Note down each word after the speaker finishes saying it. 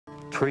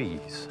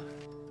trees.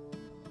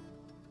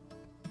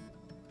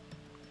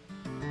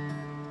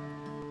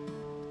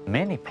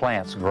 Many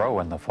plants grow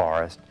in the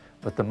forest,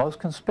 but the most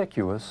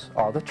conspicuous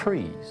are the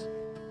trees.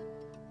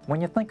 When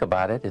you think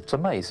about it, it's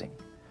amazing.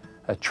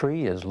 A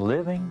tree is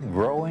living,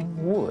 growing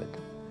wood.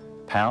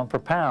 Pound for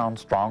pound,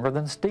 stronger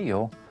than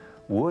steel,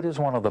 wood is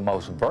one of the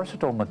most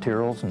versatile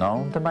materials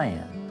known to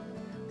man.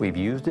 We've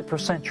used it for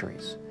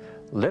centuries,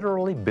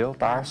 literally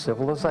built our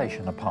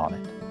civilization upon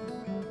it.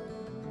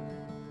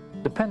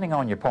 Depending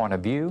on your point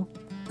of view,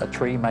 a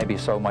tree may be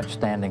so much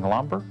standing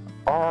lumber,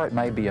 or it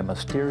may be a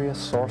mysterious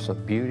source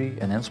of beauty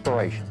and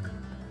inspiration.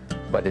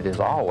 But it is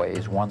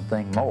always one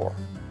thing more,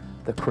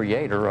 the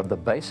creator of the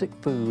basic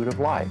food of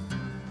life.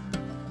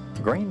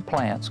 Green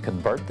plants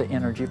convert the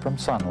energy from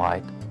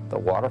sunlight, the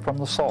water from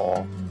the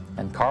soil,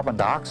 and carbon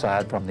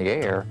dioxide from the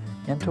air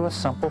into a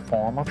simple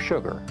form of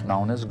sugar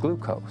known as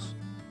glucose.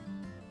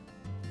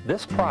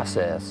 This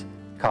process,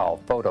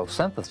 called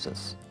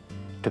photosynthesis,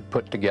 to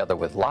put together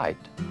with light,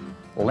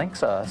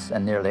 links us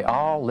and nearly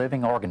all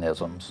living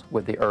organisms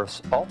with the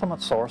Earth's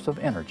ultimate source of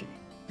energy,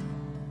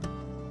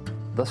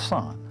 the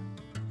sun.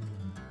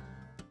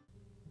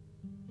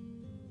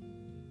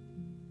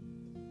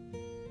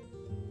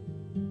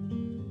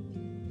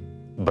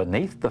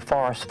 Beneath the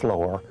forest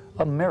floor,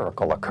 a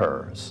miracle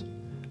occurs.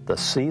 The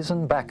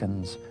season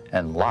beckons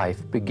and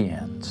life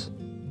begins.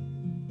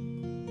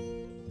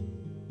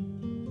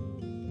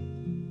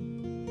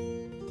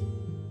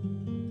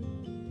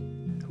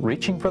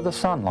 Reaching for the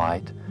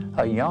sunlight,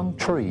 a young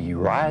tree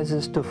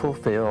rises to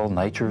fulfill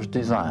nature's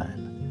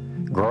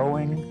design,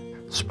 growing,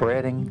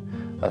 spreading,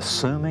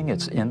 assuming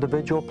its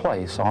individual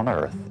place on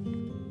Earth.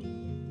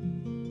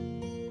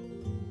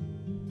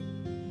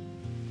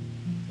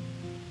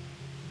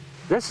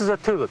 This is a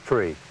tulip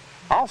tree,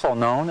 also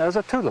known as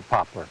a tulip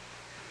poplar.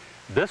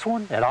 This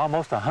one, at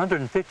almost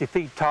 150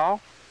 feet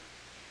tall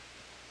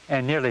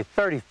and nearly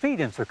 30 feet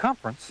in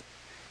circumference,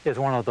 is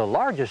one of the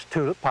largest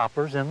tulip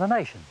poplars in the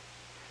nation.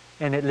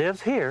 And it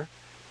lives here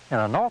in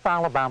a North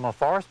Alabama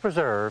forest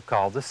preserve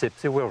called the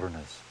Sipsey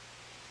Wilderness.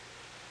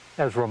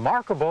 As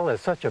remarkable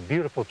as such a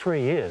beautiful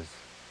tree is,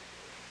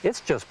 it's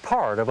just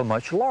part of a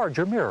much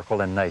larger miracle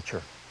in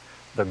nature,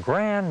 the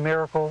grand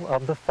miracle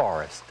of the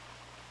forest.